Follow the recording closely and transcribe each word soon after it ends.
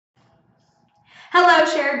Hello,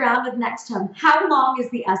 Cherrie Brown with NextHome. How long is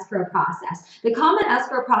the escrow process? The common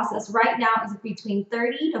escrow process right now is between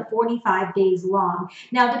 30 to 45 days long.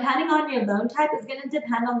 Now, depending on your loan type, is going to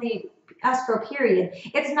depend on the escrow period.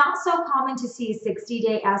 It's not so common to see a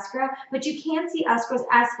 60-day escrow, but you can see escrows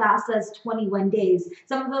as fast as 21 days.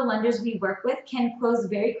 Some of the lenders we work with can close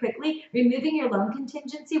very quickly, removing your loan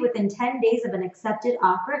contingency within 10 days of an accepted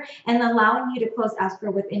offer and allowing you to close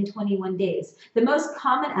escrow within 21 days. The most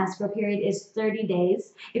common escrow period is 30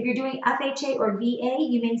 days. If you're doing FHA or VA,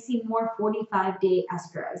 you may see more 45-day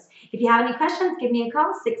escrows. If you have any questions, give me a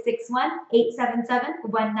call,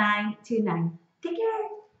 661-877-1929. Take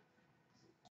care.